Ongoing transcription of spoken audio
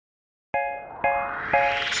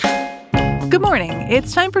Good morning.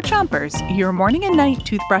 It's time for Chompers, your morning and night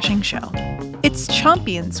toothbrushing show. It's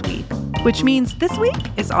Chompions week, which means this week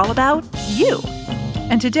is all about you.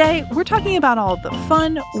 And today, we're talking about all the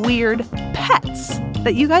fun, weird pets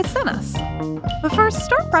that you guys sent us. But first,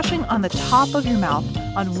 start brushing on the top of your mouth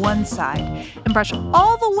on one side and brush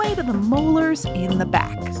all the way to the molars in the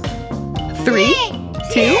back. 3,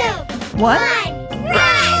 2, 1,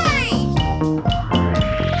 brush!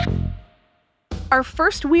 Our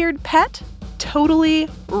first weird pet totally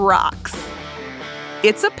rocks.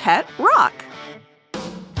 It's a pet rock.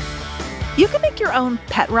 You can make your own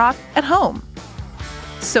pet rock at home.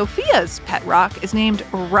 Sophia's pet rock is named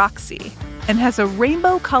Roxy and has a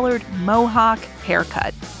rainbow-colored mohawk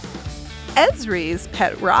haircut. Esri's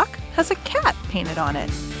pet rock has a cat painted on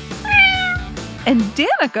it. And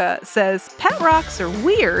Danica says pet rocks are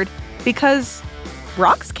weird because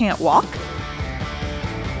rocks can't walk.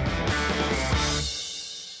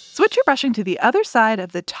 Switch your brushing to the other side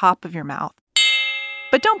of the top of your mouth,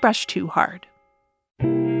 but don't brush too hard.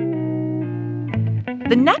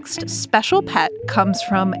 The next special pet comes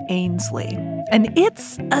from Ainsley, and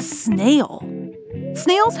it's a snail.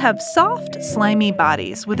 Snails have soft, slimy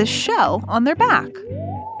bodies with a shell on their back.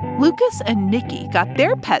 Lucas and Nikki got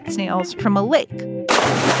their pet snails from a lake.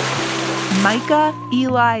 Micah,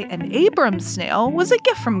 Eli, and Abram's snail was a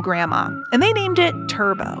gift from Grandma, and they named it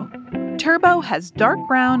Turbo. Turbo has dark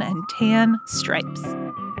brown and tan stripes.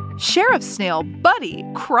 Sheriff's snail Buddy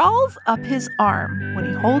crawls up his arm when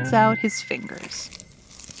he holds out his fingers.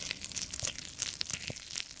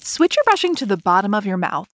 Switch your brushing to the bottom of your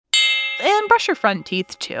mouth and brush your front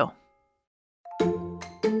teeth too.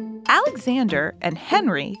 Alexander and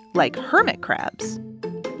Henry like hermit crabs.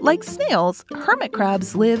 Like snails, hermit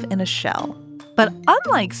crabs live in a shell. But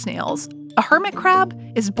unlike snails, a hermit crab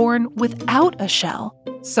is born without a shell.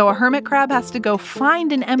 So a hermit crab has to go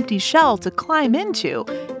find an empty shell to climb into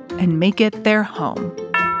and make it their home.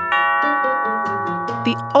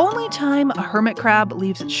 The only time a hermit crab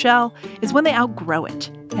leaves its shell is when they outgrow it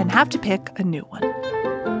and have to pick a new one.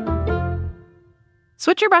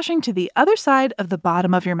 Switch your brushing to the other side of the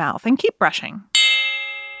bottom of your mouth and keep brushing.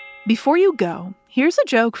 Before you go, here's a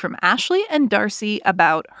joke from Ashley and Darcy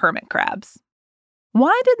about hermit crabs.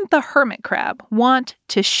 Why didn't the hermit crab want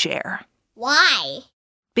to share? Why?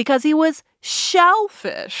 Because he was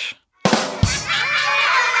shellfish.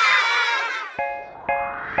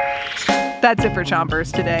 That's it for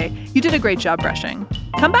Chompers today. You did a great job brushing.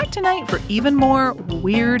 Come back tonight for even more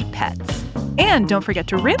weird pets. And don't forget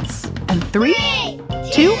to rinse. And 3,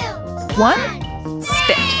 2, 1,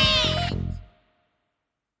 spit.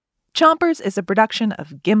 Chompers is a production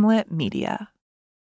of Gimlet Media.